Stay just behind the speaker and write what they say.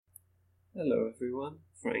Hello everyone,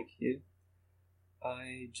 Frank here.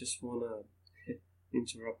 I just wanna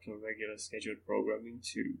interrupt our regular scheduled programming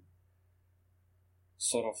to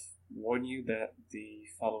sort of warn you that the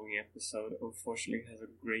following episode unfortunately has a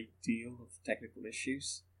great deal of technical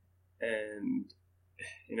issues, and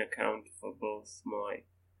in account for both my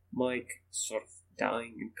mic sort of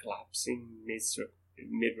dying and collapsing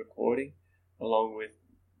mid recording, along with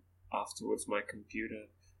afterwards my computer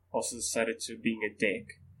also decided to being a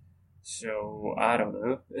dick. So I don't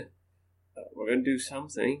know. We're gonna do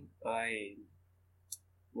something.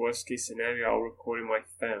 Worst case scenario, I'll record in my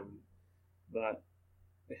phone, but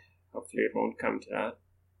hopefully it won't come to that.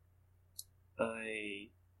 I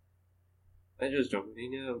I just don't really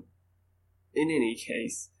know. In any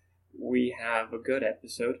case, we have a good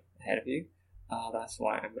episode ahead of you. That's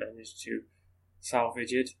why I managed to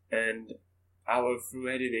salvage it and power through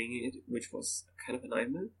editing it, which was kind of a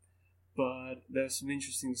nightmare. But there's some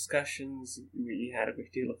interesting discussions. We had a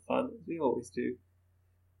great deal of fun, as we always do.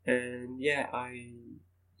 And yeah,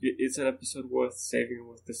 it's an episode worth saving and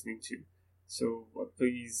worth listening to. So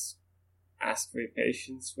please ask for your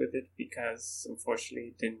patience with it because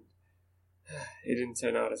unfortunately it didn't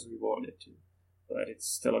turn out as we wanted to. But it's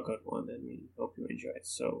still a good one, and we hope you enjoy it.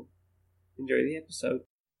 So enjoy the episode.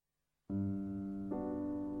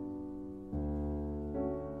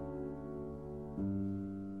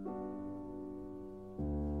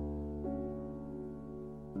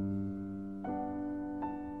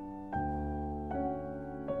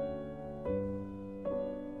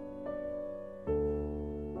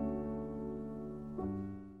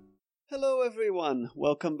 Hello, everyone.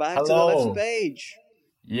 Welcome back to the Hello. left page.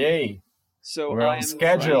 Yay. So We're I on am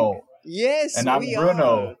schedule. Frank. Yes, And I'm we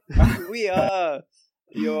Bruno. are. We are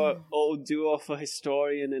your old duo of a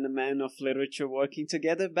historian and a man of literature working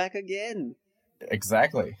together back again.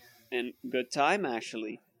 Exactly. And good time,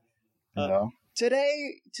 actually. You know?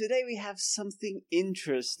 Today we have something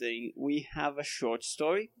interesting. We have a short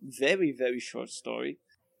story, very, very short story.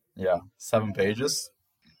 Yeah. 7 pages.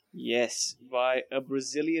 Yes, by a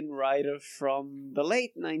Brazilian writer from the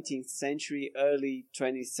late 19th century, early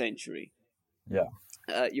 20th century. Yeah.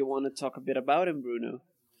 You want to talk a bit about him, Bruno?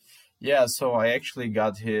 Yeah, so I actually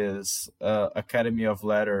got his Academy of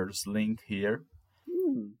Letters link here.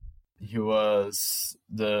 He was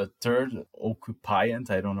the third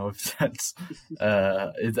occupiant. I don't know if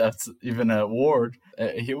that's even a word.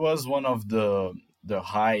 He was one of the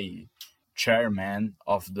high chairman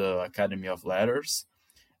of the Academy of Letters.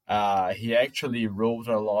 He actually wrote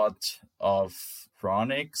a lot of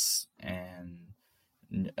chronics and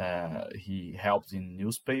he helped in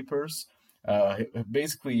newspapers.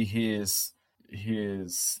 Basically, his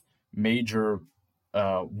major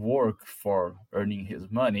work for earning his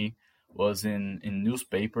money was in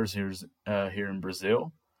newspapers here in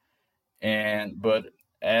Brazil, but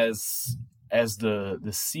as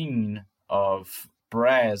the scene of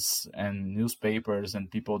press and newspapers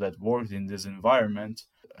and people that worked in this environment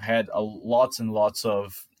had lots and lots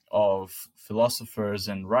of philosophers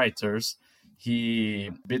and writers, he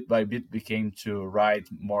bit by bit became to write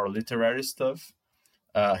more literary stuff.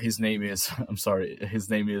 His name is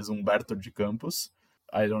Humberto de Campos.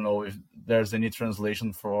 I don't know if there's any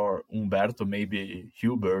translation for Humberto, maybe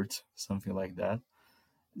Hubert, something like that.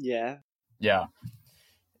 Yeah. Yeah.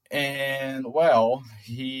 And well,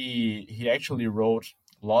 he actually wrote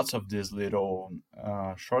lots of these little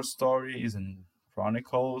short stories and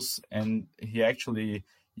chronicles, and he actually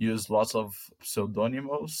used lots of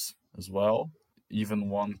pseudonyms as well, even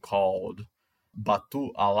one called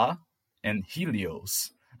Batu Allah and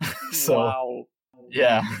Helios. So Wow.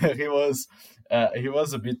 yeah, he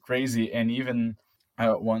was a bit crazy, and even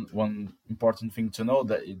one important thing to know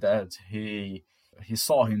that he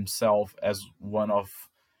saw himself as one of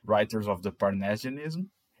writers of the Parnasianism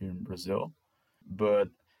here in Brazil, but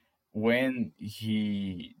when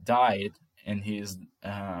he died and his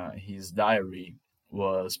diary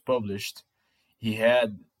was published, he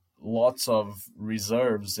had lots of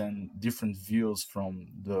reserves and different views from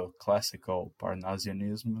the classical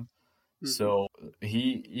Parnasianism. So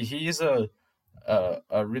he is a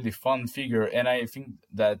really fun figure, and I think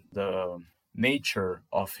that the nature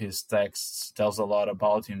of his texts tells a lot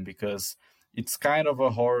about him, because it's kind of a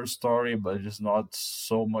horror story, but it's not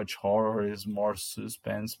so much horror. It's more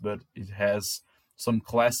suspense, but it has some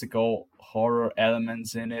classical horror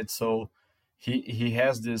elements in it. So he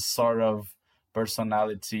has this sort of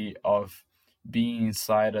personality of being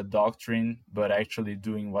inside a doctrine, but actually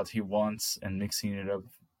doing what he wants and mixing it up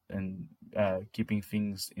and keeping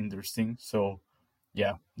things interesting. So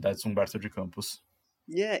yeah, that's Humberto de Campos.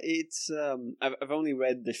 Yeah, it's I've only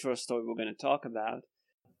read the short story we're going to talk about,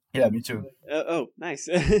 Yeah, me too. Oh, nice.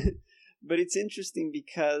 But it's interesting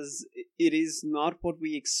because it is not what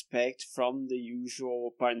we expect from the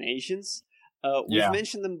usual Parnassians. We've Yeah,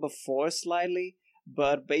 mentioned them before slightly,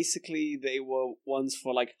 but basically they were ones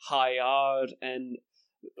for like high art and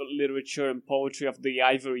literature and poetry of the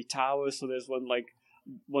ivory tower. So there's one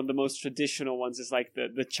of the most traditional ones is like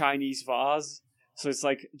the Chinese vase. So it's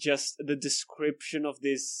like just the description of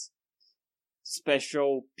this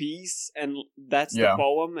special piece, and that's the yeah,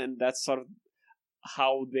 poem, and that's sort of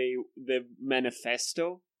how the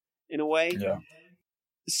manifesto in a way. yeah,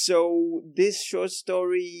 So this short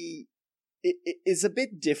story is a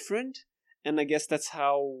bit different, and I guess that's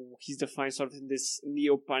how he's defined sort of in this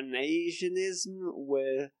Neo-Parnassianism,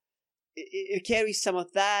 where it carries some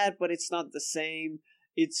of that, but it's not the same.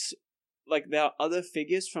 It's like there are other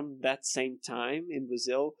figures from that same time in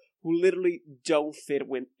Brazil who literally don't fit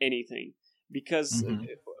with anything, because hmm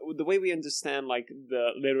the way we understand like the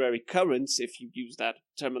literary currents, if you use that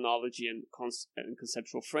terminology and, and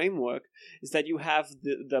conceptual framework, is that you have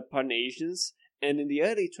the Parnassians, and in the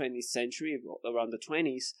early 20th century, around the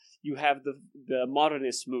 20s, you have the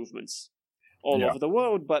modernist movements all yeah, over the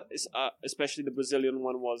world, but especially the Brazilian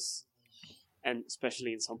one was, and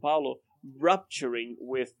especially in Sao Paulo, rupturing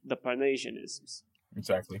with the Parnassianisms.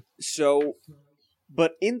 exactly. So,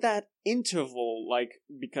 but in that interval, like,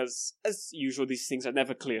 because as usual, these things are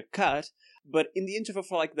never clear cut, but in the interval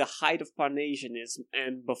for like the height of Parnassianism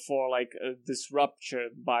and before like this rupture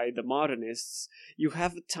by the modernists, you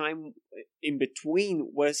have a time in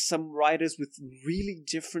between where some writers with really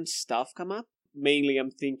different stuff come up. Mainly,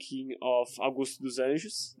 I'm thinking of Augusto dos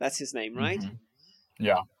Anjos. That's his name, right? hmm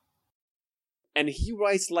Yeah, And he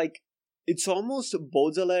writes like it's almost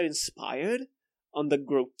Baudelaire inspired on the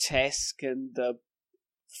grotesque and the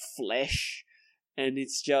flesh, and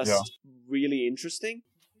it's yeah, just really interesting.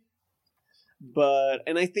 But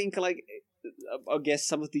and I think like I guess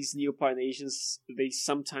some of these Neo-Parnassians, they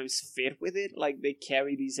sometimes fit with it, like they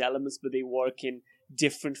carry these elements, but they work in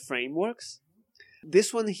different frameworks.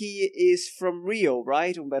 This one he is from Rio,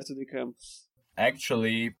 right, Humberto de Campos?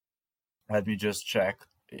 actually, let me just check.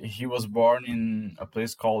 He was born in a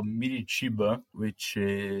place called Miritiba, which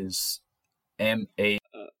is M-A,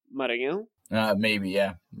 Maranhão. maybe,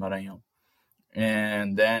 yeah, Maranhão.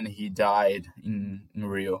 And then he died in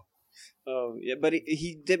Rio. Oh yeah, but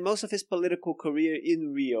he did most of his political career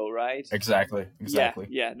in Rio, right? Exactly, exactly.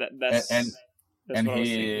 Yeah. And That's and what I was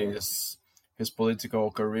thinking. his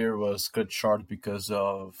political career was cut short because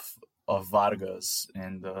of Vargas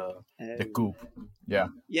and the coup. Yeah,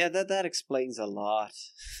 Yeah, that explains a lot,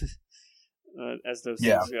 as those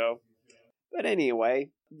yeah, things go. But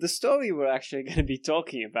anyway, the story we're actually going to be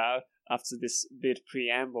talking about after this bit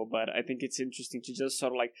preamble, but I think it's interesting to just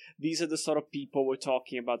sort of like, these are the sort of people we're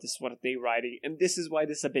talking about, this is what they're writing, and this is why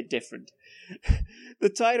this is a bit different. The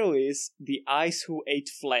title is The Eyes Who Ate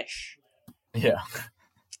Flesh. yeah,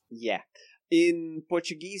 Yeah. In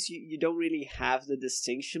Portuguese, you don't really have the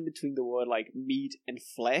distinction between the word like meat and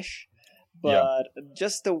flesh, yeah, but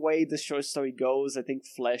just the way the short story goes, I think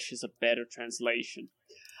flesh is a better translation.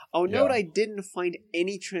 I'll yeah, note I didn't find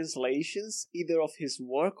any translations either of his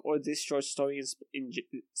work or this short story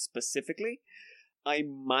specifically. I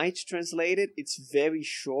might translate it. It's very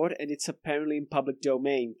short and it's apparently in public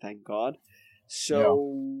domain, thank God.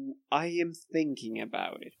 So I am thinking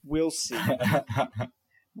about it. We'll see. yeah.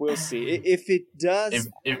 We'll see. If it does,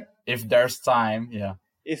 If there's time, yeah,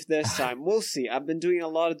 if there's time, we'll see. I've been doing a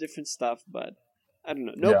lot of different stuff, but I don't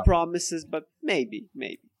know. No yeah, promises, but maybe.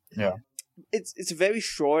 yeah, It's very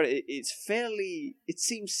short. It's fairly. It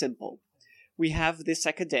seems simple. We have this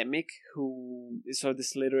academic who is sort of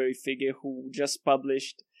this literary figure who just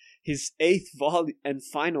published his 8th volume and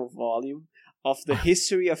final volume of the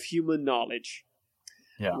history of human knowledge,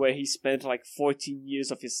 yeah, where he spent like 14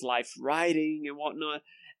 years of his life writing and whatnot.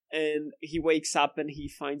 And he wakes up and he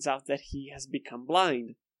finds out that he has become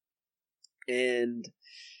blind. And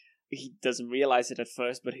he doesn't realize it at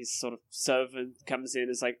first, but his sort of servant comes in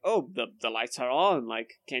and is like, oh, the lights are on.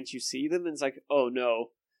 Like, can't you see them? And it's like, oh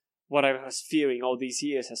no, what I was fearing all these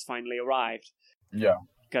years has finally arrived. yeah,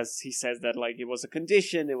 Because he says that like it was a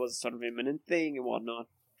condition, it was a sort of imminent thing and whatnot.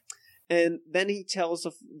 And then he tells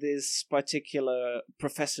of this particular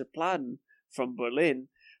Professor Platen from Berlin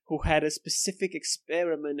who had a specific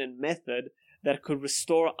experiment and method that could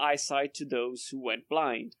restore eyesight to those who went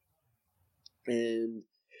blind. And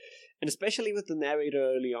especially with the narrator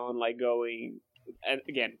early on, like going, and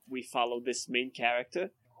again, we follow this main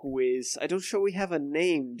character who is, I don't sure we have a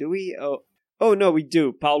name, do we? Oh no, we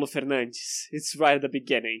do, Paulo Fernandes. It's right at the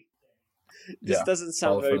beginning. This yeah. doesn't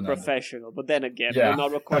sound Paulo very Fernandes. professional, but then again, Yeah. we're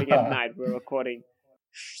not recording at night, we're recording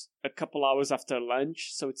a couple hours after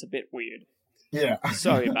lunch, so it's a bit weird. Yeah.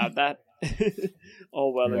 Sorry about that.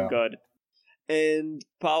 All well Yeah. and good. And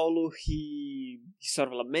Paulo, he's sort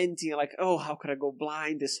of lamenting, like, oh, how could I go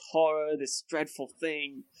blind? This horror, this dreadful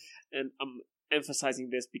thing. And I'm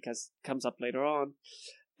emphasizing this because it comes up later on.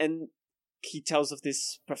 And he tells of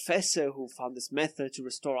this professor who found this method to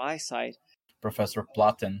restore eyesight. Professor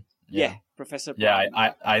Platten. Yeah, Professor Yeah,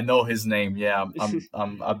 Platten. I know his name. Yeah,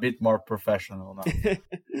 I'm a bit more professional now.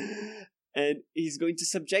 And he's going to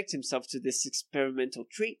subject himself to this experimental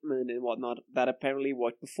treatment and whatnot that apparently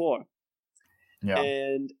worked before. Yeah.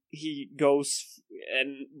 And he goes,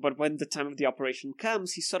 but when the time of the operation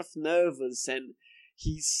comes, he's sort of nervous, and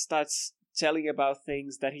he starts telling about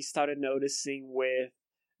things that he started noticing with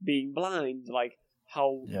being blind, like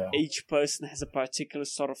how each person has a particular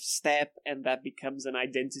sort of step, and that becomes an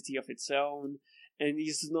identity of its own. And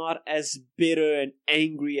he's not as bitter and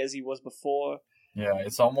angry as he was before. Yeah,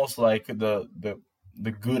 it's almost like the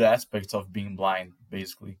good aspects of being blind,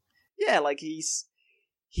 basically. Yeah, like he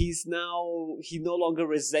no longer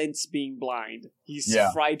resents being blind. He's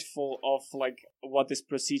frightful of like what this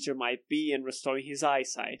procedure might be and restoring his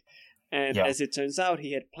eyesight. And as it turns out,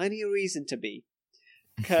 he had plenty of reason to be.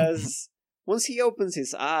 Because once he opens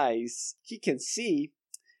his eyes, he can see,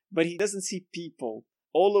 but he doesn't see people.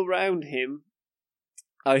 All around him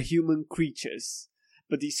are human creatures.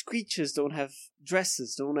 But these creatures don't have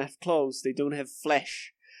dresses, don't have clothes, they don't have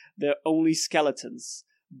flesh. They're only skeletons.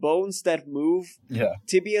 Bones that move,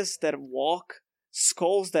 tibias that walk,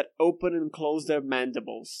 skulls that open and close their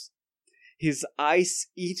mandibles. His eyes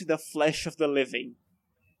eat the flesh of the living.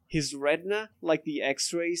 His retina, like the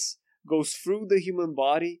X-rays, goes through the human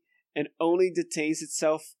body and only detains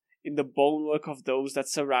itself in the bonework of those that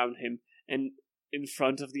surround him and in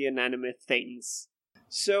front of the inanimate things.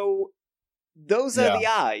 So, those are the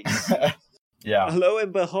eyes. Lo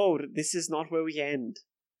and behold, this is not where we end.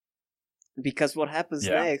 Because what happens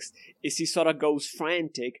next is he sort of goes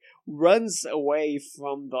frantic, runs away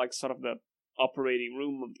from the operating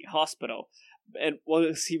room of the hospital, and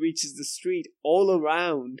once he reaches the street, all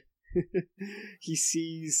around he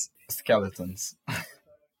sees skeletons.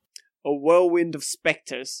 A whirlwind of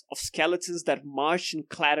specters, of skeletons that march and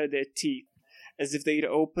clatter their teeth, as if they'd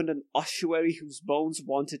opened an ossuary whose bones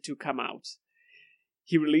wanted to come out.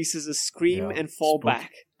 He releases a scream and fall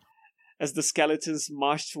back, as the skeletons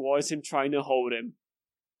march towards him trying to hold him.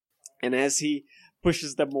 And as he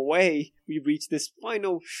pushes them away, we reach this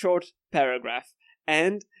final short paragraph,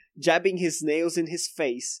 and, jabbing his nails in his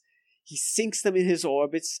face, he sinks them in his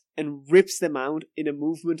orbits and rips them out in a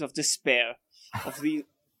movement of despair of the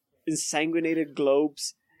ensanguinated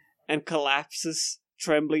globes, and collapses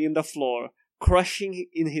trembling in the floor, crushing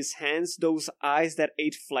in his hands those eyes that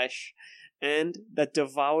ate flesh, and that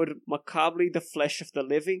devoured macabrely the flesh of the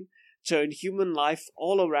living, turned human life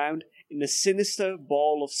all around in a sinister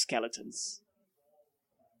ball of skeletons.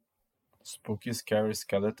 Spooky, scary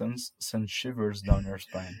skeletons send shivers down your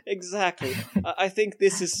spine. Exactly. I think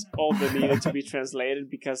this is all that needed to be translated,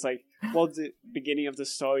 because, the beginning of the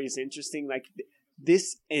story is interesting.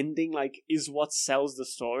 This ending, is what sells the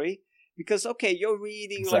story. Because, okay, you're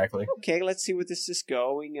reading, okay, let's see where this is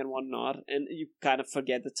going and whatnot, and you kind of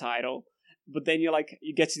forget the title. But then you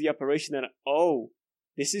get to the operation and, oh,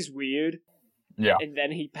 this is weird. Yeah. And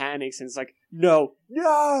then he panics and it's like, no.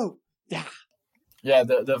 Yeah,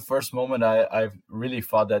 the first moment I really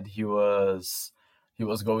thought that he was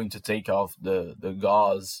going to take off the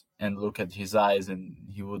gauze and look at his eyes, and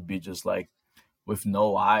he would be just with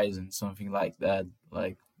no eyes and something like that.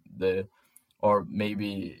 Or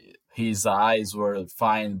maybe his eyes were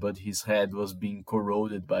fine, but his head was being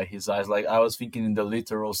corroded by his eyes. I was thinking in the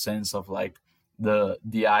literal sense of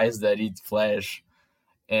the eyes that eat flesh,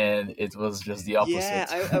 and it was just the opposite.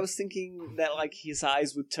 Yeah, I was thinking that his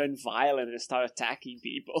eyes would turn violent and start attacking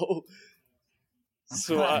people.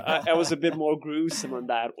 So I was a bit more gruesome on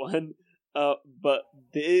that one. But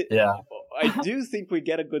I do think we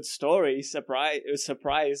get a good story,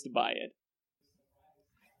 surprised by it.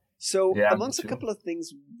 So amongst a couple of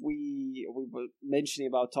things we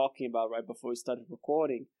were talking about right before we started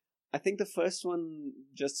recording, I think the first one,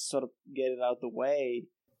 just to sort of get it out the way,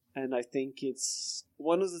 and I think it's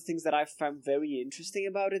one of the things that I found very interesting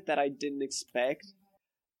about it that I didn't expect.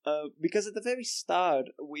 Because at the very start,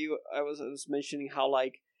 I was mentioning how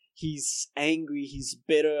he's angry, he's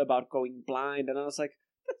bitter about going blind, and I was like,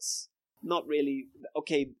 that's not really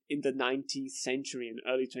okay. In the 19th century and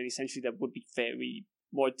early 20th century, that would be very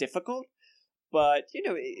more difficult. But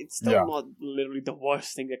it's still not literally the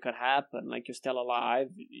worst thing that could happen. You're still alive.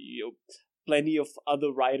 Plenty of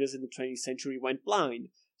other writers in the 20th century went blind.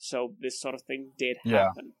 So this sort of thing did Yeah.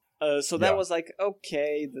 happen. So that Yeah. was like,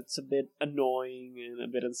 okay, that's a bit annoying and a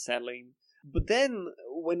bit unsettling. But then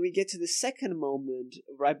when we get to the second moment,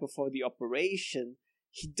 right before the operation,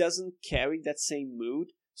 he doesn't carry that same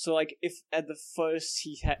mood. So like if at the first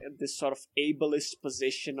he had this sort of ableist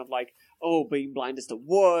position of like, oh, being blind is the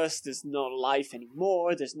worst, there's no life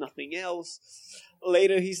anymore, there's nothing else.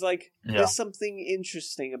 Later he's like, Yeah. there's something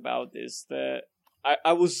interesting about this that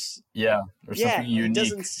I was Yeah, there's yeah, something he unique.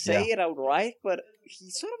 doesn't say it outright, but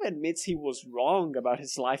he sort of admits he was wrong about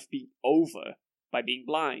his life being over by being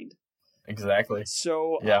blind. Exactly.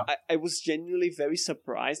 So Yeah. I was genuinely very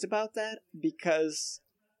surprised about that because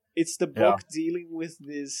it's the Yeah. book dealing with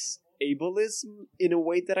this ableism in a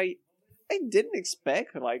way that I didn't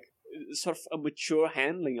expect, like sort of a mature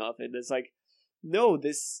handling of it. It's like, no,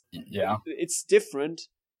 this Yeah. it's different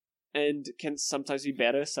and can sometimes be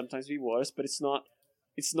better, sometimes be worse, but it's not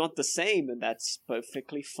the same, and that's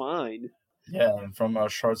perfectly fine. Yeah, and from a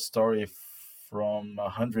short story from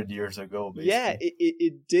 100 years ago, basically. Yeah,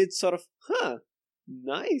 it did sort of,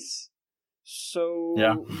 nice. So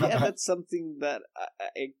Yeah. that's something that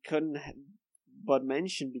I couldn't but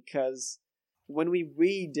mention, because when we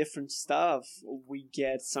read different stuff, we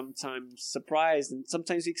get sometimes surprised, and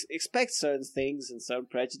sometimes we expect certain things and certain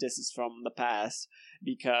prejudices from the past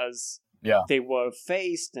because Yeah. they were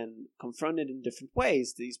faced and confronted in different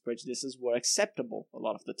ways. These prejudices were acceptable a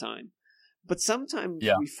lot of the time. But sometimes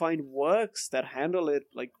Yeah. we find works that handle it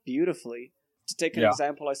like beautifully. To take an Yeah.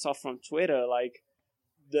 example I saw from Twitter, like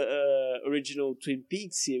the original Twin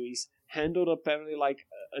Peaks series handled apparently like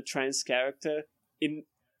a trans character in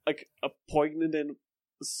like a poignant and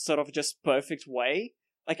sort of just perfect way.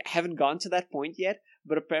 Like I haven't gone to that point yet,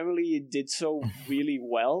 but apparently it did so really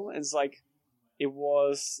well. And it's like it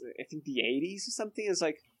was, I think, the 80s or something. It's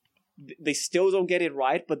like they still don't get it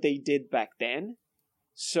right, but they did back then.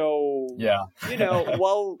 So Yeah. you know,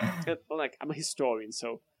 well, like I'm a historian,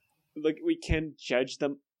 so like we can't judge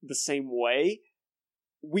them the same way.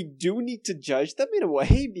 We do need to judge them in a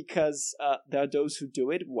way because there are those who do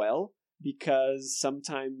it well. Because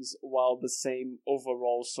sometimes, while the same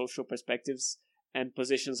overall social perspectives and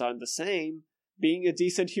positions aren't the same, being a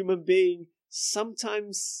decent human being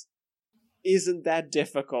sometimes isn't that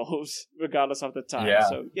difficult, regardless of the time. Yeah,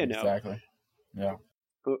 So you know, exactly. Yeah.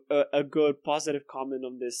 a good positive comment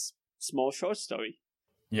on this small short story.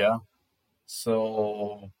 Yeah.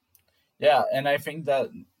 So yeah, and I think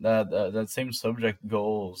that same subject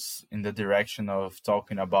goes in the direction of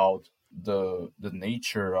talking about the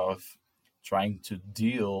nature of trying to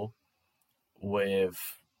deal with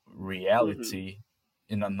reality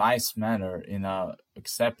in a nice manner, in a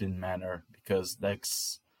accepting manner, because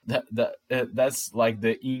that's like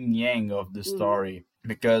the yin yang of the story,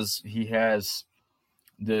 because he has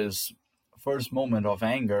this first moment of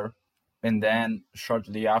anger, and then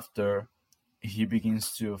shortly after he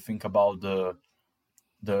begins to think about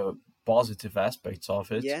the positive aspects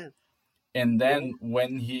of it. Yeah. And then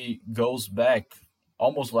when he goes back,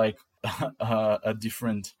 almost like a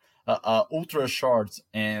different ultra short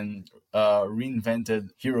and reinvented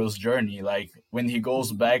hero's journey, like when he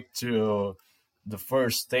goes back to the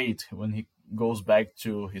first state, when he goes back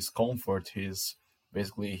to his comfort, his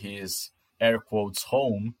basically his air quotes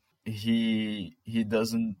home, he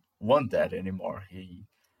doesn't want that anymore.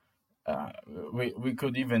 We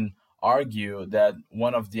could even argue that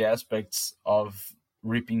one of the aspects of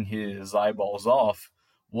ripping his eyeballs off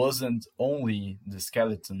wasn't only the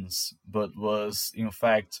skeletons, but was in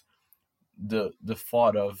fact the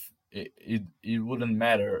thought of it wouldn't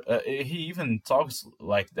matter. He even talks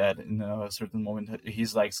like that in a certain moment.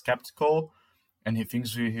 He's like skeptical, and he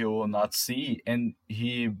thinks he will not see, and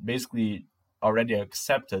he basically already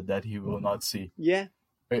accepted that he will not see. Yeah.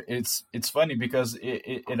 It's funny because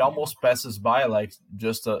it almost passes by like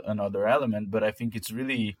just another element, but I think it's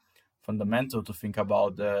really fundamental to think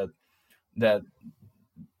about that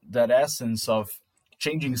essence of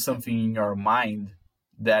changing something in your mind,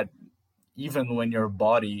 that even when your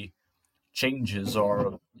body changes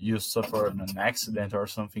or you suffer an accident or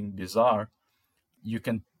something bizarre, you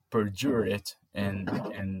can perdure it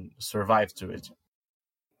and survive to it.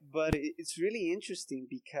 But it's really interesting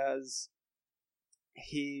because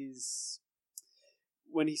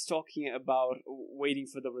when he's talking about waiting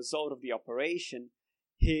for the result of the operation,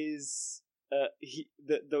 the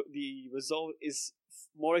result is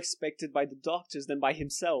more expected by the doctors than by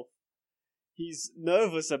himself. He's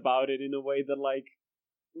nervous about it in a way that, like,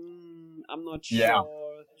 I'm not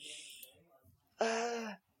sure.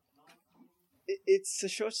 Yeah. It's a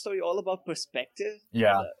short story all about perspective.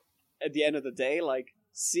 Yeah. At the end of the day, like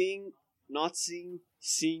seeing not seeing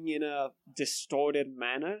in a distorted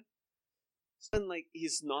manner. And like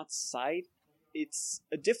his not sight, it's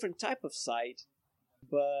a different type of sight,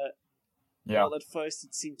 but while at first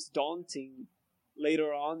it seems daunting,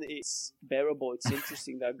 later on it's bearable, it's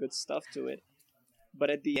interesting, there are good stuff to it. But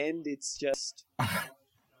at the end, it's just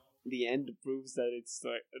the end proves that it's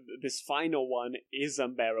like this final one is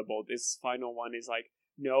unbearable. This final one is like,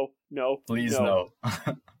 no, please no.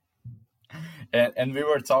 and we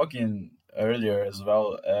were talking earlier as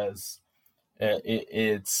well as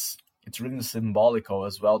it's really symbolical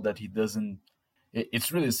as well that he doesn't.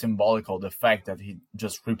 It's really symbolical, the fact that he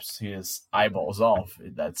just rips his eyeballs off.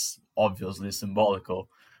 That's obviously symbolical,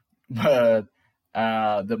 but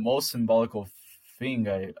the most symbolical thing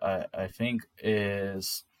I think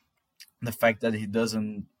is the fact that he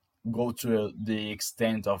doesn't go to the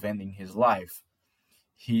extent of ending his life.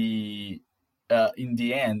 He in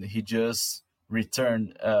the end he just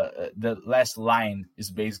returned. The last line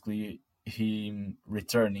is basically him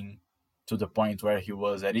returning to the point where he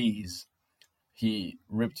was at ease. He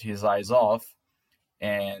ripped his eyes off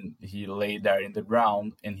and he lay there in the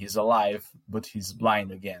ground and he's alive, but he's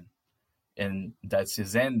blind again. And that's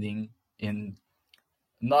his ending, in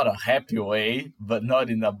not a happy way, but not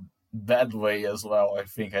in a bad way as well. I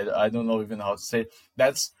think I don't know even how to say it.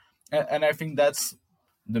 And I think that's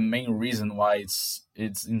the main reason why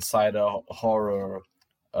it's inside a horror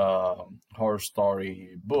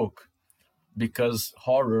story book, because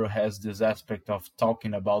horror has this aspect of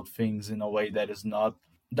talking about things in a way that is not,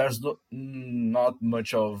 there's not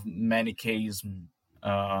much of manichaeism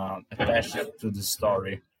attached to the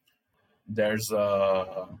story. There's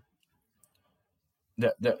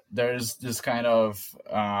there's this kind of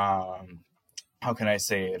how can I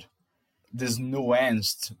say it, this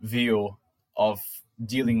nuanced view of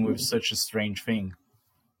dealing with such a strange thing.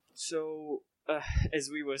 So as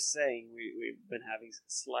we were saying, we've been having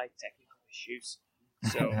slight technical issues,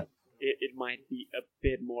 so it might be a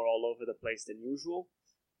bit more all over the place than usual,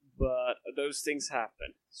 but those things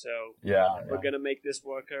happen, so we're gonna make this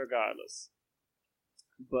work regardless.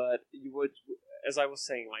 But you would, as I was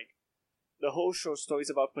saying, like, the whole short story is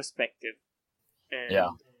about perspective,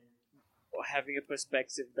 and having a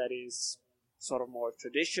perspective that is sort of more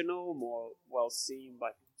traditional, more well seen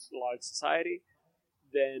by large society,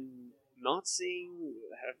 than not seeing,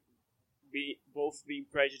 both being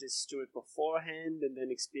prejudiced to it beforehand and then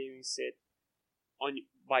experience it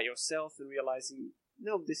by yourself and realizing,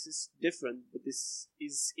 no, this is different, but this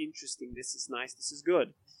is interesting, this is nice, this is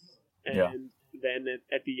good. And then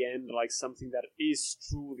at the end, like, something that is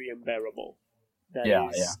truly unbearable, that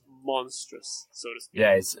is monstrous, so to speak.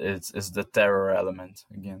 Yeah, it's the terror element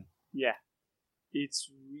again. Yeah, it's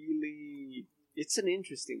an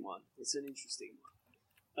interesting one.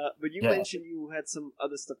 But you mentioned you had some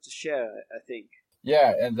other stuff to share, I think.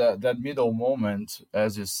 Yeah, and that middle moment,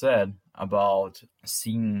 as you said, about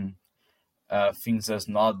seeing things as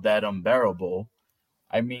not that unbearable,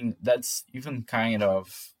 I mean, that's even kind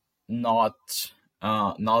of not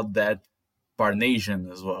that Parnasian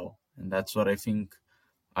as well. And that's what I think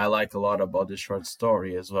I like a lot about this short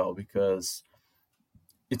story as well, because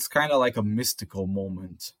it's kind of like a mystical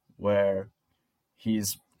moment where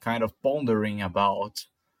he's kind of pondering about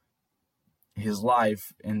his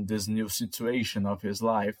life and this new situation of his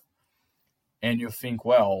life. And you think,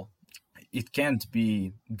 well, it can't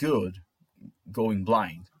be good going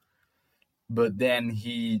blind. But then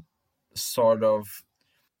he sort of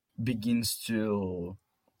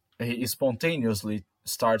he spontaneously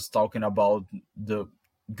starts talking about the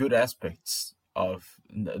good aspects of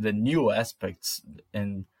the new aspects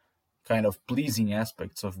and kind of pleasing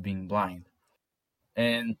aspects of being blind.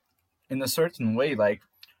 And in a certain way, like,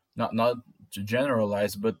 not to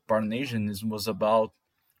generalize, but Parnasianism was about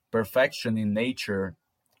perfection in nature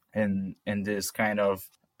and this kind of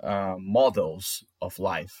models of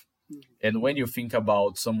life. And when you think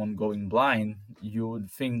about someone going blind, you would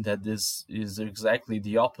think that this is exactly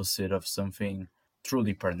the opposite of something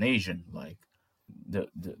truly Parnasian. Like,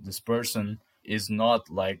 this person is not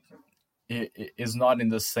in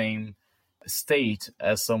the same state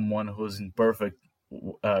as someone who's in perfect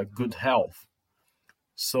good health.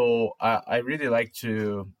 So I really like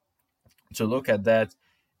to look at that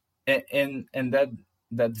and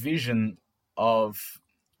that vision of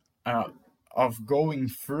going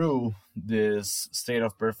through this state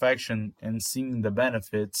of perfection and seeing the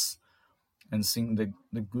benefits and seeing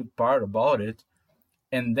the good part about it.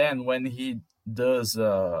 And then when he does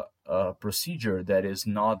a procedure that is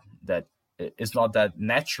not that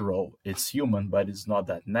natural, it's human, but it's not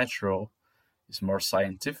that natural, it's more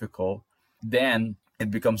scientifical, then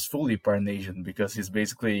it becomes fully Parnasian, because he's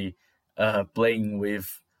basically playing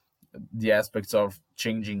with the aspects of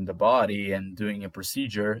changing the body and doing a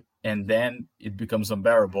procedure, and then it becomes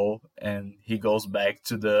unbearable, and he goes back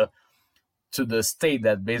to the state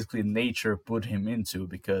that basically nature put him into,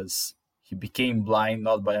 because he became blind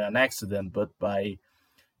not by an accident but by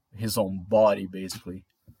his own body, basically.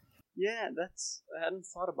 Yeah, I hadn't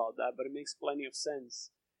thought about that, but it makes plenty of sense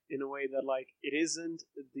in a way that like it isn't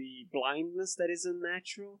the blindness that is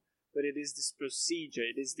unnatural, but it is this procedure,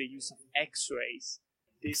 it is the use of X-rays.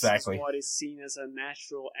 This Exactly. is what is seen as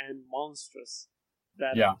unnatural and monstrous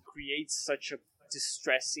that Yeah. creates such a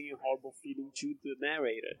distressing and horrible feeling to the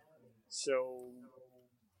narrator. So,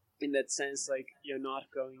 in that sense, like you're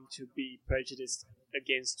not going to be prejudiced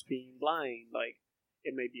against being blind. Like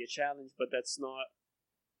it may be a challenge, but that's not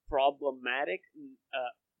problematic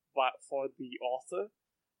but for the author.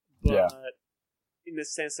 But Yeah. in a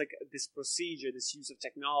sense, like this procedure, this use of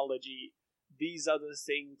technology, these other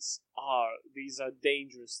things these are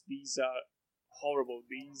dangerous, these are horrible,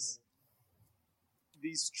 these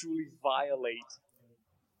truly violate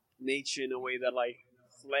nature in a way that like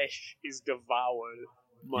flesh is devoured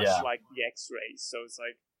much Yeah. like the X-rays. So it's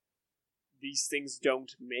like these things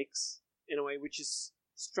don't mix in a way which is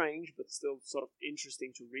strange but still sort of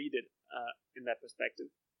interesting to read it in that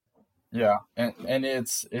perspective. Yeah, and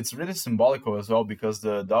it's really symbolical as well, because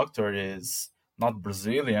the doctor is not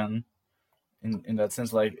Brazilian in that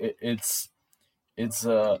sense. Like it's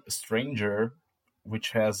a stranger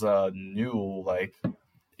which has a new, like,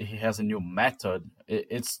 he has a new method.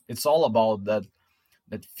 It's all about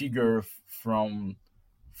that figure from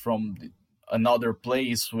another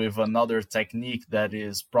place with another technique that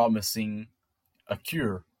is promising a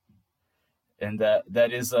cure, and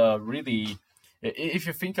that is a really, if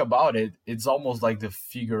you think about it, it's almost like the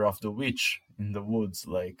figure of the witch in the woods,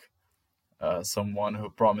 like someone who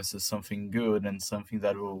promises something good and something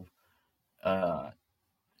that will uh,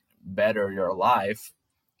 better your life,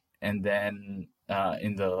 and then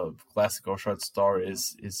in the classical short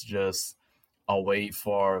stories, it's just a way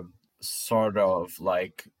for sort of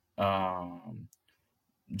like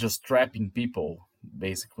just trapping people,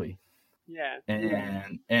 basically. Yeah.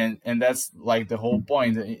 And that's like the whole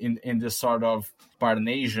point in this sort of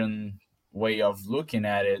Parnasian way of looking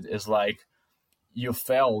at it, is like you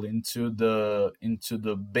fell into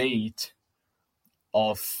the bait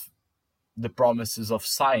of the promises of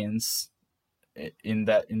science in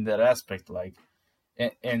that aspect, like,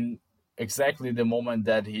 and exactly the moment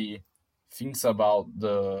that he thinks about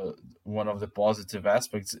the one of the positive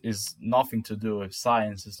aspects is nothing to do with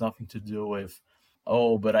science, it's nothing to do with,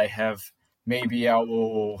 oh, but maybe I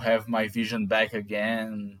will have my vision back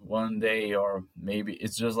again one day, or maybe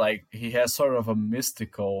it's just like he has sort of a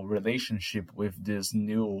mystical relationship with this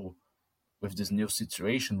new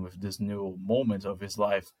situation, with this new moment of his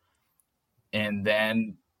life. And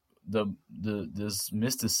then this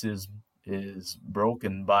mysticism is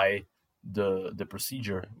broken by the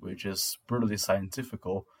procedure, which is purely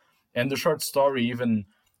scientifical. And the short story even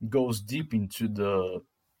goes deep into the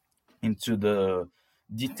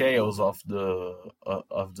details of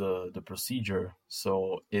the procedure.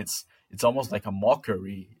 So it's almost like a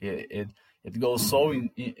mockery. It goes so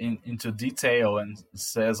into detail and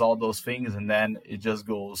says all those things, and then it just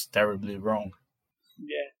goes terribly wrong.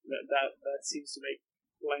 Yeah, that seems to make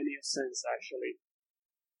plenty of sense actually,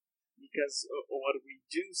 because what we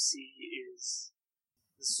do see is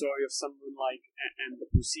the story of someone like and the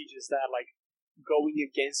procedures that like going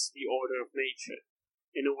against the order of nature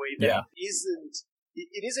in a way that Yeah.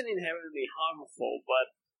 it isn't inherently harmful,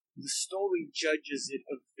 but the story judges it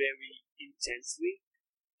very intensely.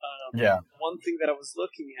 Yeah. One thing that I was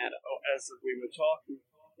looking at as we were talking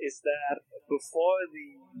is that before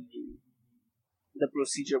the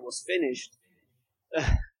procedure was finished,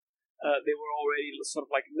 they were already sort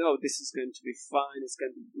of like, no, this is going to be fine, it's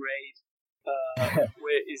going to be great.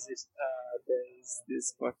 Where is it? There's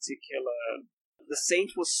this particular. The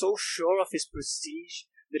saint was so sure of his prestige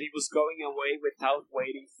that he was going away without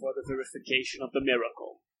waiting for the verification of the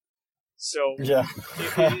miracle. So Yeah.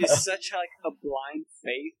 it is such like a blind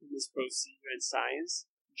faith in this procedure and science,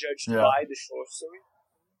 judged Yeah. by the short story,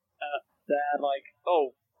 that like,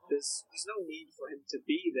 oh, there's no need for him to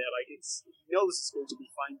be there. Like he knows it's going to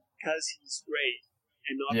be fine because he's great,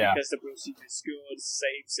 and not Yeah. because the procedure is good,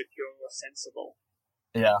 safe, secure, or sensible.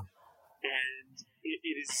 Yeah. And it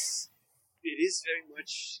is very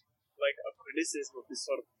much like a criticism of this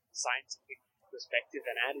sort of scientific perspective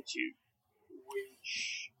and attitude,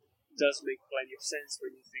 which does make plenty of sense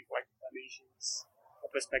when you think like Parnasian's a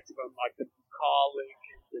perspective on like the bucolic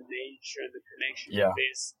and the nature and the connection Yeah. with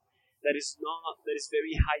this that is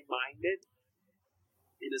very high minded,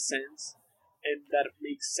 in a sense, and that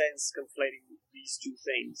makes sense conflating these two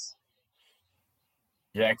things.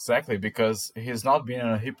 Yeah, exactly. Because he's not being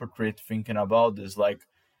a hypocrite thinking about this, like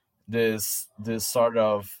this sort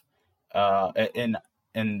of, and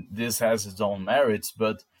this has its own merits,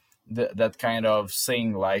 but that kind of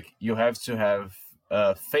saying like you have to have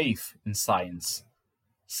faith in science.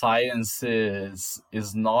 Science is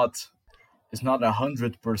not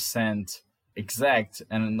 100% exact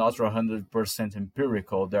and not 100%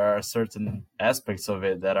 empirical. There are certain aspects of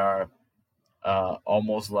it that are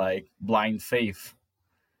almost like blind faith,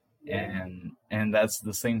 and that's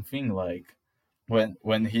the same thing. Like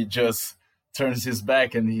when he just turns his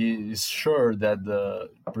back and he is sure that the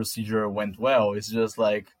procedure went well, it's just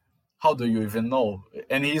like, how do you even know?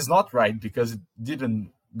 And he's not right because it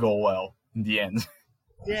didn't go well in the end.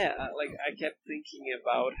 Yeah, like I kept thinking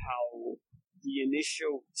about how the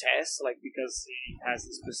initial test, like because he has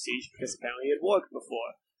this prestige, because apparently it worked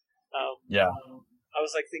before. Yeah. I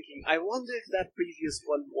was like thinking, I wonder if that previous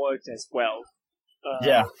one worked as well.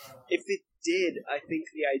 Yeah. If it did, I think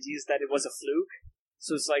the idea is that it was a fluke.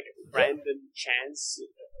 So it's like random chance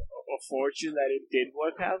or fortune that it did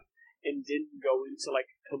work out and didn't go into like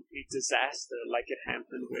complete disaster like it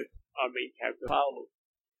happened with our main character Paulo.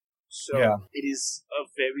 So Yeah. it is a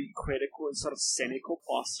very critical and sort of cynical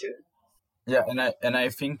posture. Yeah, and I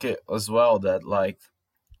think as well that like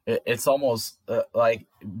it's almost like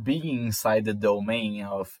being inside the domain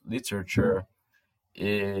of literature.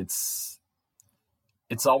 It's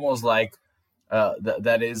almost like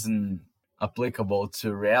that isn't applicable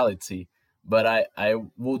to reality. But I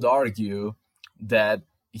would argue that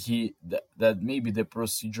that maybe the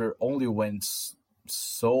procedure only went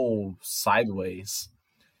so sideways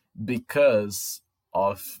because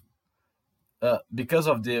of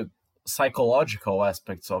the psychological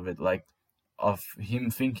aspects of it, like of him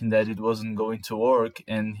thinking that it wasn't going to work,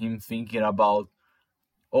 and him thinking about,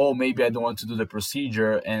 oh, maybe I don't want to do the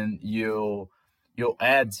procedure, and you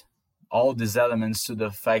add all these elements to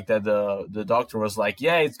the fact that the doctor was like,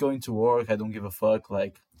 yeah, it's going to work, I don't give a fuck,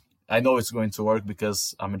 like I know it's going to work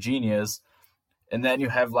because I'm a genius. And then you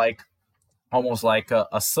have like almost like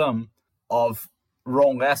a sum of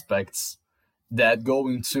wrong aspects that go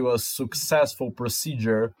into a successful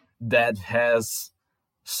procedure that has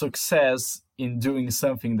success in doing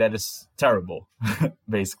something that is terrible,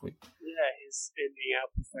 basically. Yeah, he's ending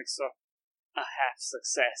up with like sort of a half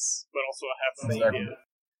success, but also a half Exactly. failure.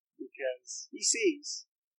 Because he seems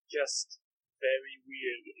just very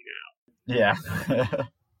weird now. Yeah.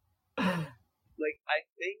 Like, I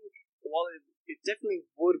think, while it definitely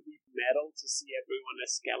would be metal to see everyone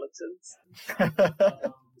as skeletons,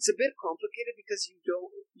 it's a bit complicated because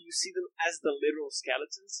you see them as the literal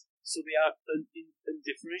skeletons, so they are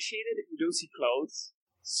undifferentiated. You don't see clothes,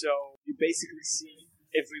 so you basically see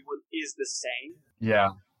everyone is the same,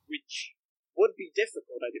 Yeah. which would be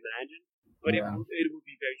difficult, I'd imagine, but Yeah. it would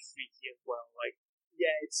be very freaky as well. Like,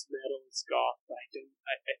 yeah, it's metal, it's goth, but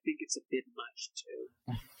I think it's a bit much too.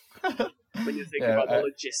 When you think about the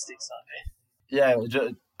logistics of it. Yeah,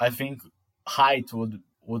 I think height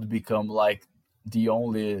would become like the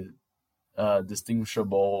only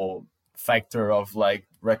distinguishable factor of like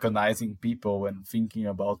recognizing people and thinking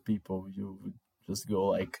about people. You would just go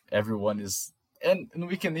like everyone is, and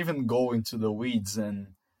we can even go into the weeds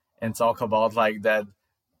and talk about like that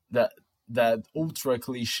ultra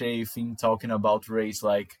cliche thing talking about race,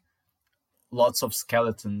 like lots of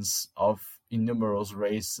skeletons of innumerable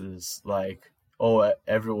races, like, oh,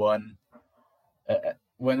 everyone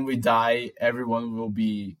when we die everyone will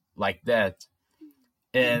be like that.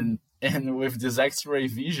 And with this x-ray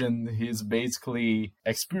vision he's basically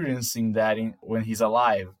experiencing that when he's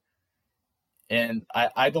alive. And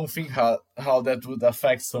I don't think how that would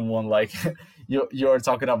affect someone like you're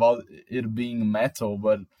talking about it being metal,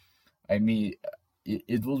 but I mean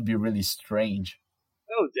it would be really strange.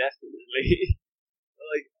 Oh, definitely.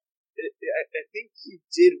 Like, I think he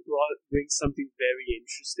did bring something very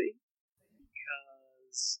interesting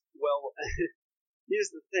because, well,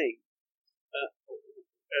 here's the thing.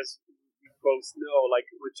 As we both know,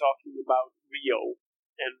 like, we're talking about Rio,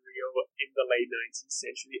 and Rio in the late 19th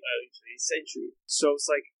century, early 20th century. So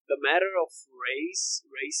it's like the matter of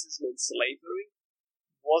racism, and slavery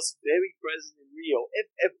was very present in Rio,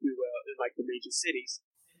 everywhere in like the major cities,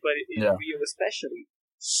 but in Rio especially.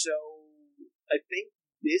 So I think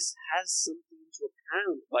this has something to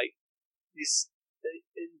account, like this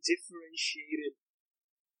undifferentiated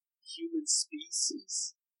human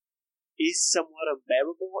species is somewhat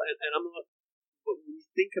unbearable, and I'm not. But when you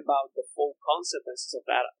think about the full consequences of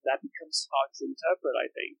that becomes hard to interpret, I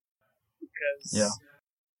think, because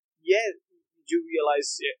you you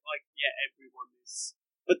realize, everyone is.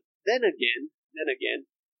 But then again,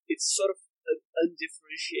 it's sort of an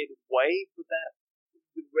undifferentiated way, but that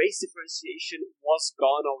the race differentiation was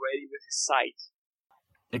gone already with his sight.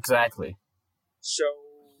 Exactly. So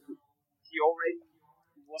he already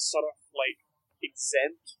was sort of like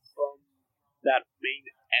exempt from that main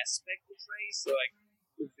aspect of race, so like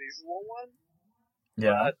the visual one.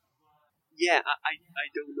 Yeah. But I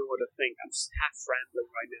don't know what to think. I'm just half rambling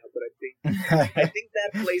right now, but I think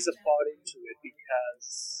that plays a part into it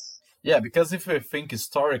because. Yeah, because if you think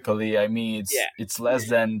historically, I mean, it's less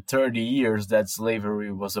than 30 years that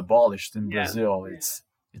slavery was abolished in Brazil.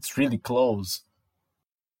 It's really close.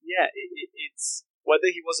 Yeah, it's whether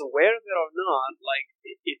he was aware of it or not. Like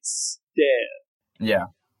it's there. Yeah.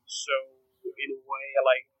 So in a way,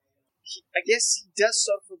 like I guess he does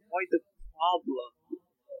sort of avoid the problem,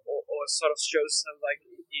 or sort of shows him like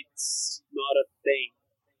it's not a thing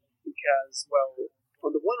because, well,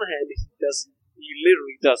 on the one hand, he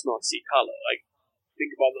literally does not see color. Like,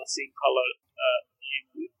 think about not seeing color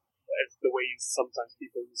as the way sometimes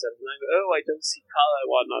people use it. Like, oh, I don't see color and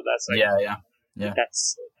whatnot. That's like, yeah.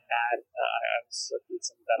 That's bad. I agree with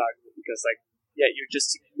some of that argument because, like, you're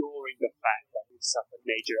just ignoring the fact that we suffered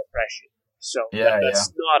major oppression. So that's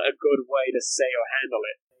not a good way to say or handle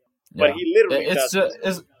it. Yeah. But he literally does.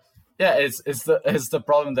 It's the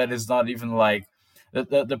problem that is not even like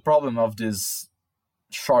the problem of this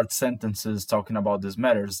short sentences talking about these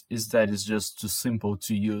matters is that it's just too simple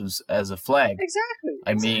to use as a flag. Exactly.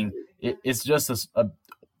 I mean, it's just a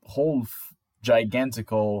whole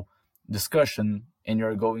gigantical discussion, and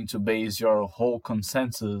you're going to base your whole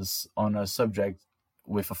consensus on a subject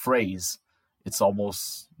with a phrase. It's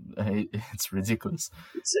almost, it's ridiculous.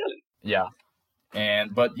 It's silly. Yeah.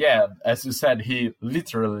 But as you said, he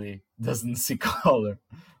literally doesn't see color.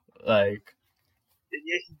 Like, and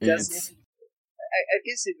he doesn't. I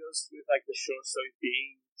guess it goes with like the short story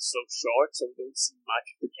being so short, so we don't see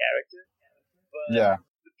much of the character. But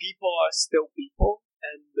the people are still people,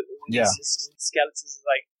 and when skeletons is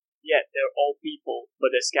like, they're all people,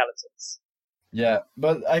 but they're skeletons. Yeah,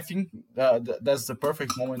 but I think that's the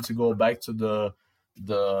perfect moment to go back to the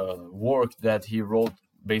work that he wrote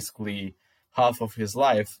basically half of his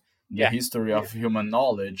life, the history of human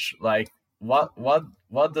knowledge. Like, what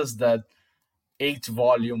does that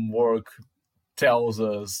 8-volume work tells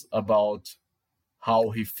us about how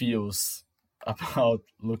he feels about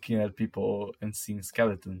looking at people and seeing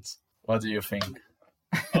skeletons? What do you think?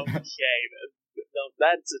 Okay,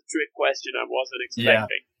 that's a trick question I wasn't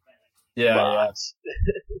expecting. Yeah. I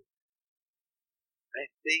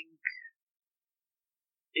think,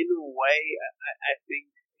 in a way, I think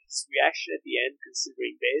his reaction at the end,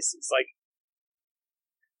 considering this, is like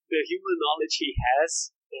the human knowledge he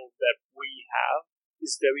has, or that we have,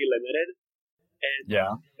 is very limited. And there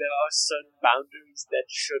are certain boundaries that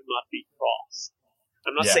should not be crossed.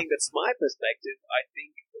 I'm not saying that's my perspective. I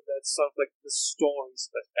think that's sort of like the story's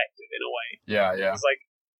perspective in a way. Yeah. It's like,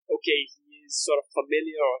 okay, he is sort of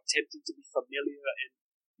familiar or attempting to be familiar and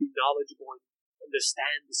be knowledgeable and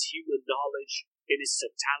understand this human knowledge in its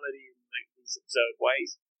totality in like these absurd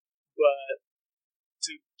ways. But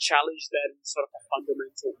to challenge that in sort of a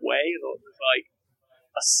fundamental way, or with like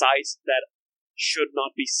a sight that should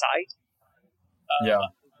not be sight,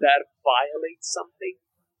 that violates something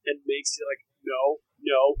and makes it like, no.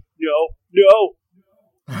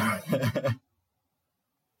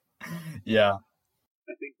 Yeah.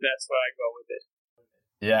 I think that's where I go with it.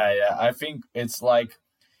 Yeah. I think it's like,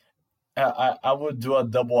 I would do a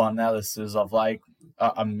double analysis of like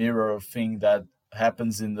a mirror thing that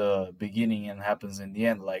happens in the beginning and happens in the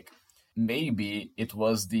end. Like, maybe it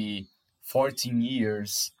was the 14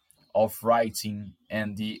 years of writing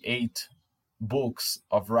and the 8 books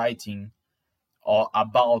of writing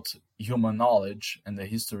about human knowledge and the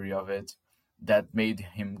history of it that made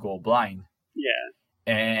him go blind. Yeah.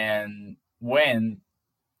 And when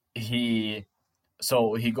he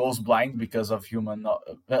goes blind because of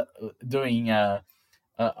doing a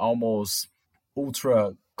almost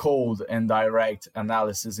ultra cold and direct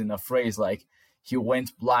analysis in a phrase, like he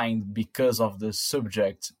went blind because of the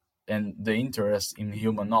subject and the interest in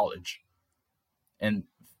human knowledge and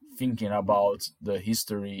thinking about the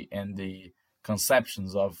history and the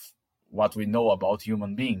conceptions of what we know about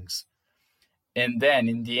human beings. And then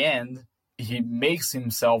in the end, he makes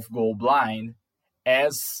himself go blind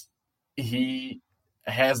as he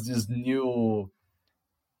has this new,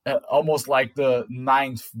 almost like the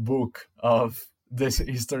 9th book of this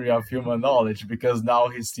history of human knowledge, because now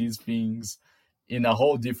he sees things in a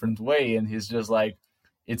whole different way, and he's just like,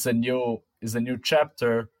 it's a new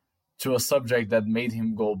chapter to a subject that made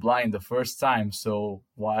him go blind the first time. So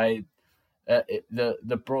why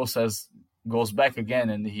the process goes back again,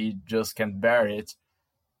 and he just can't bear it,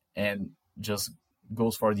 and just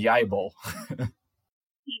goes for the eyeball.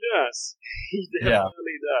 He does. He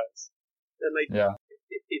definitely does. And like,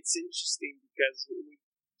 it's interesting because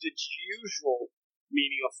the usual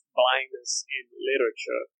meaning of blindness in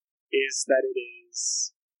literature is that it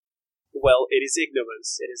is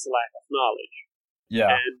ignorance, it is lack of knowledge.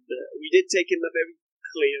 Yeah. And we did take in a very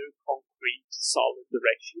clear, concrete, solid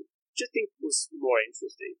direction, which I think was more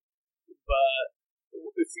interesting. But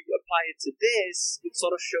if we apply it to this, it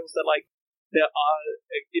sort of shows that like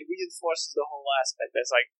it reinforces the whole aspect.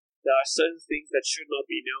 There's like there are certain things that should not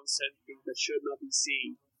be known, certain things that should not be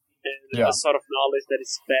seen, and a sort of knowledge that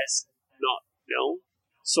is best not known.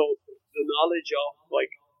 So the knowledge of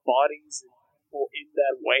like bodies in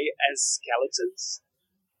that way as skeletons,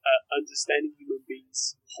 understanding human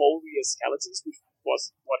beings wholly as skeletons, which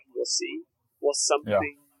was what he was seeing, was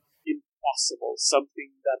something impossible,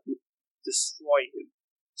 something that would destroy him.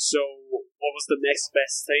 So what was the next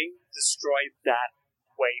best thing? Destroy that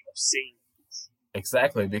way of seeing.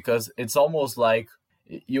 Exactly, because it's almost like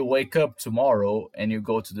you wake up tomorrow and you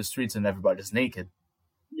go to the streets and everybody's naked.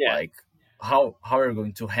 Yeah. Like, how are you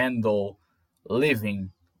going to handle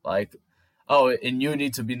living? Like, and you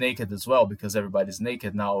need to be naked as well because everybody's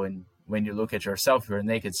naked now. And when you look at yourself, you're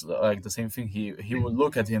naked. It's like the same thing. He would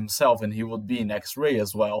look at himself and he would be in X-ray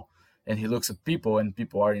as well. And he looks at people and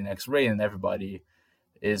people are in X-ray and everybody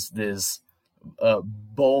is this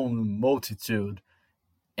bone multitude.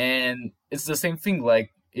 And it's the same thing.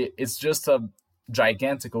 Like, it's just a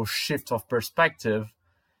gigantical shift of perspective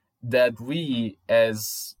that we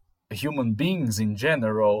as human beings in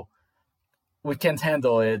general, we can't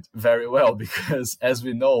handle it very well because, as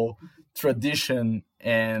we know, tradition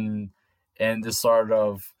and the sort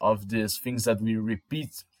of these things that we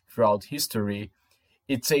repeat throughout history,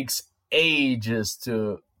 it takes ages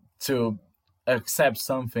to accept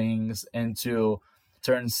some things and to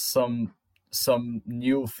turn some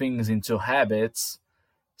new things into habits.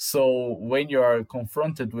 So when you are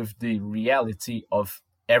confronted with the reality of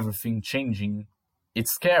everything changing,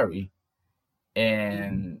 it's scary.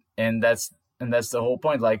 And that's the whole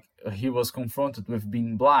point. Like, he was confronted with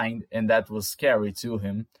being blind, and that was scary to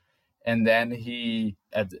him. And then he,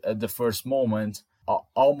 at the first moment,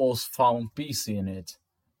 almost found peace in it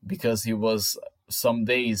because he was some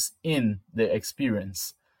days in the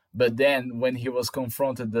experience. But then when he was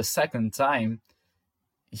confronted the second time,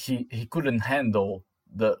 he couldn't handle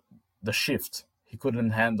the shift. He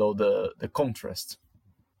couldn't handle the contrast.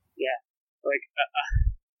 Yeah, like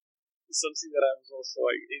something that I was also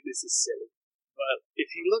like, this is silly. But if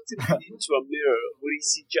he looked into a mirror, would he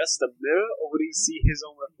see just a mirror, or would he see his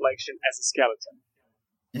own reflection as a skeleton?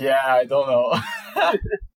 Yeah, I don't know.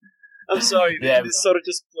 I'm sorry, this sort of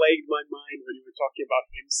just plagued my mind when you were talking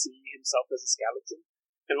about him seeing himself as a skeleton.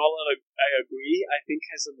 And while I agree, I think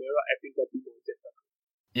as a mirror, I think that'd be more difficult.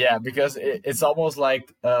 Yeah, because it's almost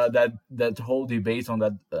like that whole debate on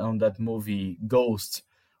that movie Ghost,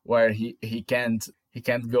 where he can't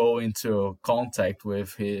go into contact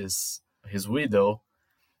with his widow,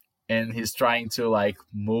 and he's trying to like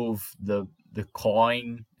move the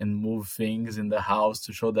coin and move things in the house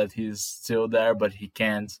to show that he's still there, but he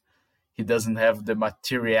can't. He doesn't have the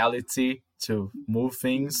materiality to move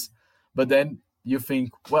things. But then you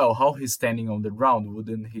think, well, how he's standing on the ground?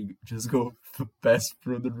 Wouldn't he just go pass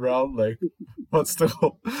through the ground? Like, what's the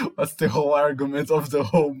whole argument of the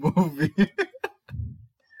whole movie? I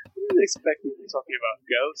didn't expect you to be talking about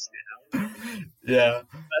ghosts, you know? Yeah.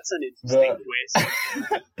 That's an interesting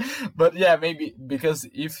twist. But yeah, maybe because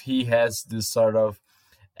if he has this sort of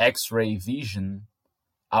X-ray vision,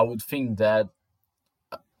 I would think that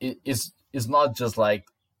it's not just like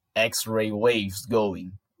X-ray waves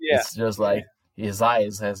going. Yeah. It's just like his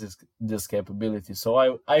eyes has this capability.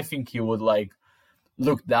 So I think he would like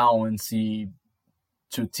look down and see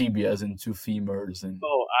two tibias and two femurs. And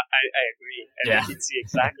oh, I agree. I think he'd see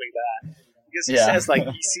exactly that. Because he says like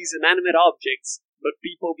he sees inanimate objects, but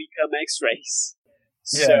people become X-rays.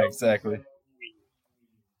 Yeah, exactly.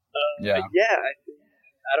 Yeah,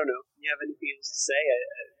 I don't know. You have anything else to say?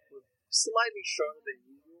 We're slightly shorter than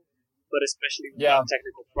usual, but especially with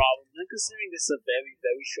technical problems. And considering this is a very,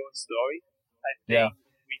 very short story, I think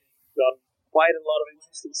we've got quite a lot of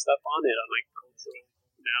interesting stuff on it, on like cultural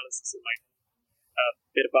analysis and like a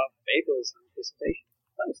bit about Babel's presentation.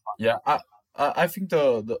 That was fun. Yeah, I think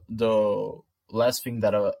the last thing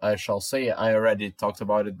that I shall say, I already talked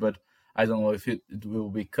about it, but I don't know if it will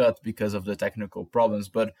be cut because of the technical problems.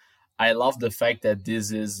 But I love the fact that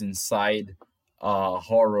this is inside a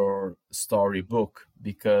horror story book,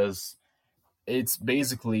 because it's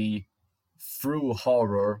basically through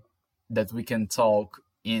horror that we can talk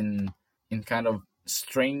in kind of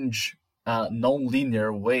strange,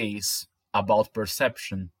 non-linear ways about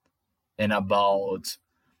perception and about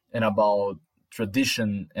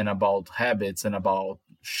tradition and about habits and about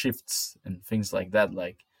shifts and things like that.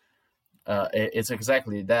 Like it's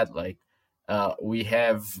exactly that. Like we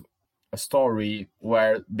have a story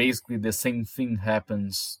where basically the same thing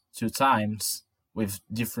happens two times with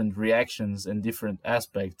different reactions and different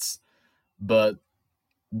aspects, but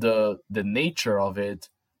the nature of it,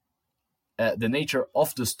 the nature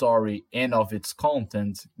of the story and of its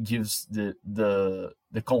content gives the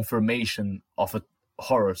confirmation of a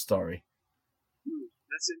horror story.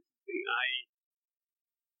 That's interesting.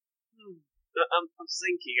 I'm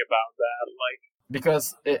thinking about that. Like,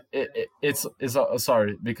 Because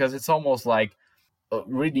because it's almost like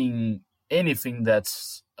reading anything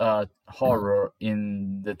that's horror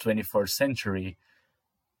in the 21st century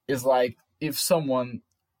is like if someone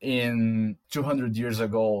in 200 years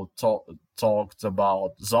ago talked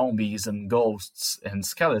about zombies and ghosts and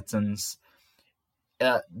skeletons.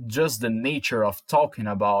 Just the nature of talking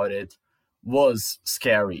about it was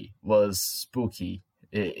scary, was spooky.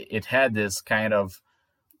 It had this kind of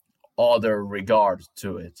other regard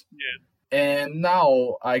to it. yeah, And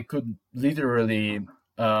now I could literally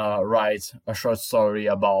write a short story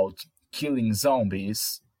about killing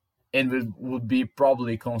zombies, and it would be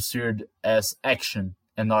probably considered as action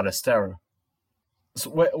and not as terror. So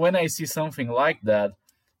when I see something like that,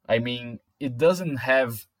 I mean, it doesn't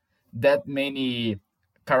have that many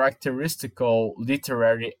characteristical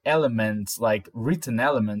literary elements, like written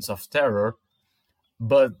elements of terror,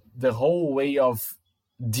 but the whole way of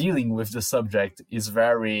dealing with the subject is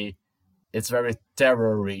it's very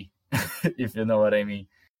terror-y, if you know what I mean.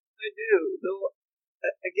 I do. Though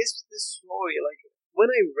I guess with this story, like when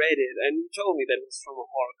I read it and you told me that it was from a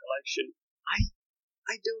horror collection,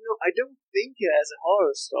 I don't know. I don't think it as a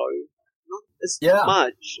horror story. Not as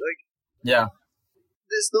much. Like Yeah.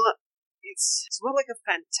 there's not. It's more like a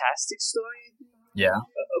fantastic story. Yeah.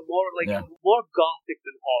 More gothic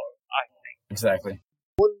than horror. I think. Exactly.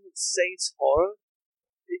 I wouldn't say it's horror.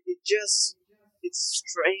 It's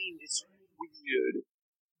strange. It's weird,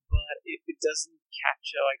 but it doesn't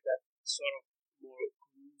capture like that sort of more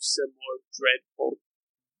gruesome, more dreadful.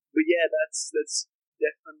 But yeah, that's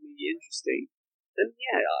definitely interesting. And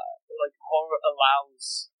yeah, like horror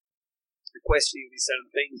allows the questioning of these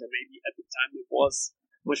certain things, and maybe at the time it was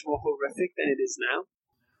much more horrific than it is now.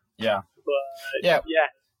 Yeah. But Yeah. yeah.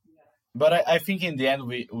 But I think in the end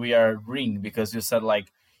we are agreeing, because you said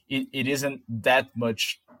like it isn't that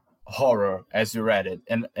much horror as you read it,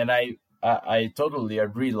 and I totally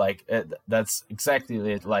agree. Like that's exactly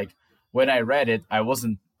it. Like when I read it, I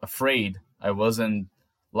wasn't afraid. I wasn't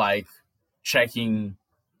like checking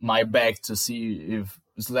my bag to see if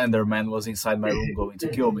Slender Man was inside my room going to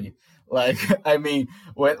kill me. Like I mean,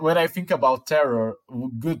 when I think about terror,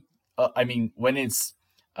 good. I mean, when it's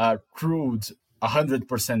crude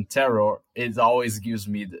 100% terror, it always gives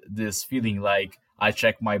me this feeling like I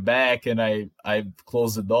check my back and I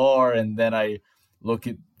close the door and then I look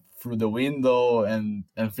it through the window and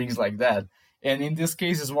things like that. And in this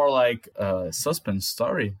case, it's more like a suspense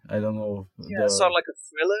story. I don't know. Yeah, sort of like a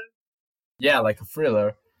thriller. Yeah, like a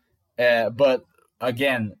thriller. But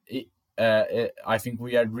again, I think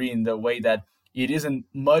we agree in the way that it isn't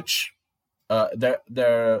much.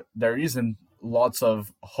 There isn't lots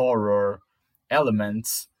of horror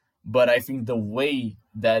elements, but I think the way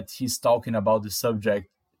that he's talking about the subject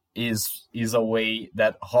is a way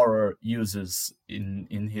that horror uses in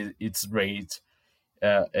its rate.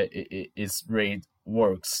 Its rate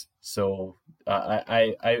works. So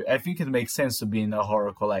I think it makes sense to be in a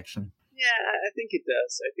horror collection. Yeah, I think it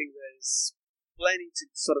does. I think there's plenty to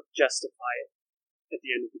sort of justify it at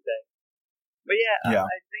the end of the day. But yeah.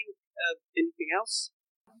 I think anything else?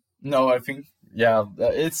 No, I think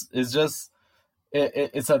it's just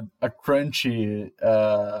it's a crunchy,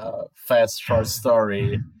 fast short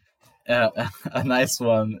story, a nice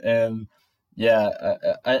one, and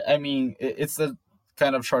I mean it's a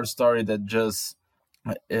kind of short story that just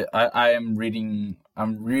I'm rereading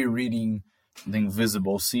The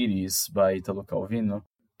Invisible Cities by Italo Calvino,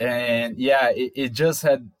 and it just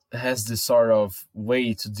has this sort of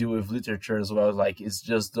way to deal with literature as well. Like it's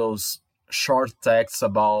just those short texts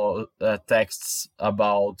about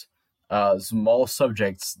small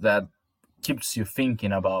subjects that keeps you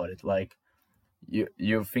thinking about it. Like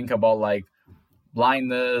you think about like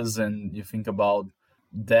blindness, and you think about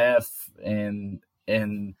death and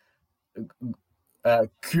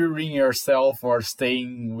curing yourself or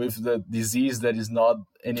staying with the disease that is not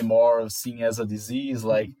anymore seen as a disease.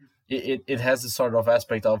 Like it has this sort of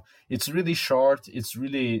aspect of it's really short, it's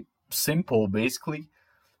really simple basically,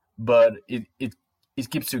 but it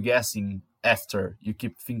keeps you guessing after you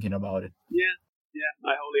keep thinking about it. Yeah,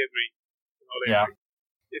 I wholly agree.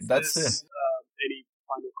 If That's there's any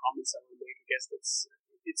final comments I want to make, I guess it's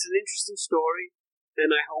an interesting story,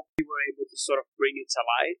 and I hope we were able to sort of bring it to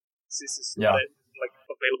light. This is not like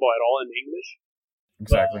available at all in English.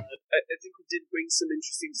 Exactly. But I think we did bring some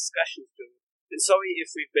interesting discussions to it. And sorry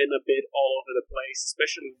if we've been a bit all over the place,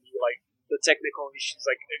 especially me, like the technical issues.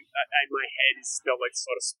 Like my head is still like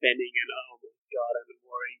sort of spinning, and oh my god, I've been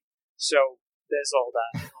worrying. So there's all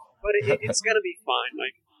that, but it's gonna be fine.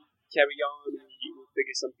 Like carry on, we'll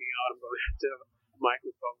figure something out. I'm going to have to have a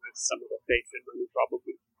microphone with some of the Patreon money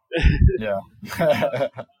probably. Yeah.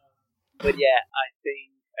 But yeah, I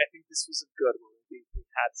think this was a good one. I think we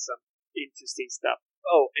had some interesting stuff.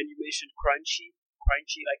 Oh, and you mentioned crunchy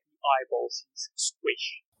like the eyeballs. He's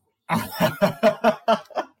squish.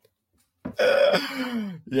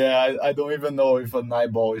 Yeah, I don't even know if an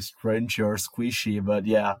eyeball is crunchy or squishy, but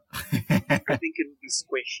yeah. I think it would be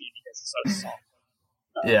squishy because it's sort of soft.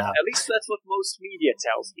 Yeah. At least that's what most media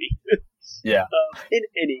tells me. Yeah. In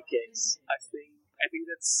any case, I think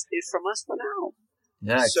that's it from us for now.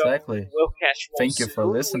 Yeah, exactly. So we'll catch you all Thank you for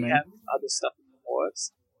soon. listening. We have other stuff in the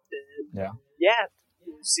works. And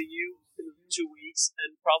we'll see you in 2 weeks,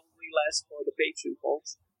 and probably less for the Patreon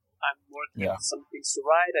folks. I'm working on some things to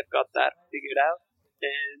write. I've got that figured out.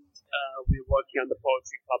 And we're working on the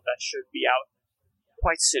Poetry Club that should be out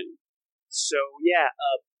quite soon. So,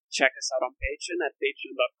 check us out on Patreon at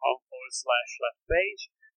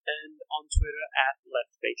patreon.com/leftpage and on Twitter at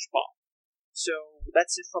leftpagepod. So,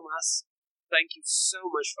 that's it from us. Thank you so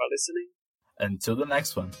much for listening. Until the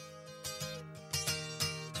next one.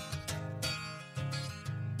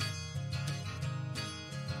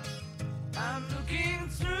 I'm looking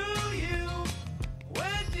through you.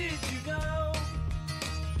 Where did you go?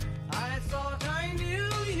 I thought I knew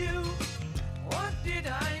you. What did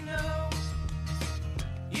I know?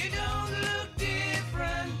 You don't look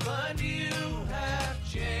different, but you have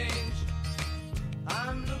changed.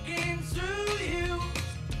 I'm looking through you.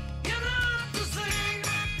 You're not the same.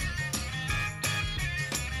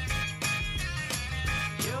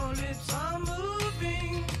 Your lips are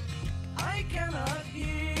moving. I cannot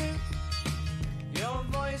hear. Your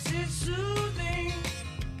voice is soothing,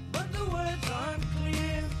 but the words aren't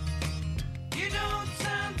clear. You don't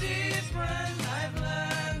sound different, I've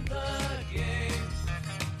learned the game.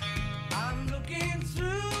 I'm looking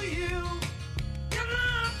through you, you're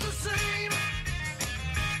not the same.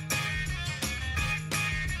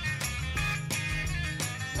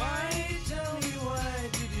 Why, tell me why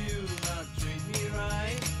did you not treat me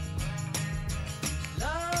right?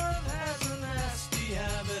 Love has a nasty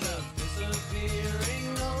habit of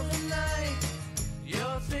disappearing overnight.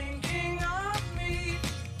 You're thinking of me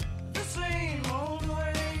the same old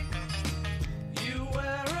way. You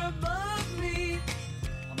were above me,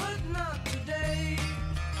 but not today.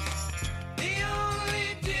 The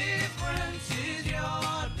only difference is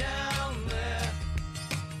you're down there.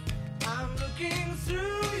 I'm looking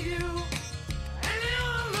through you, and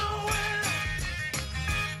you're nowhere.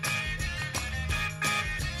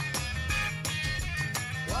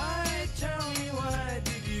 Why, tell me why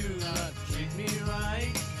did you not treat me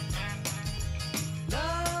right?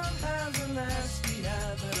 Love has a nasty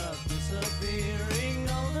habit of disappearing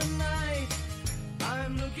overnight.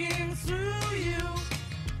 I'm looking through you,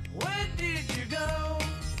 where did you go?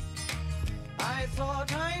 I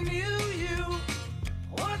thought I knew you,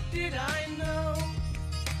 what did I know?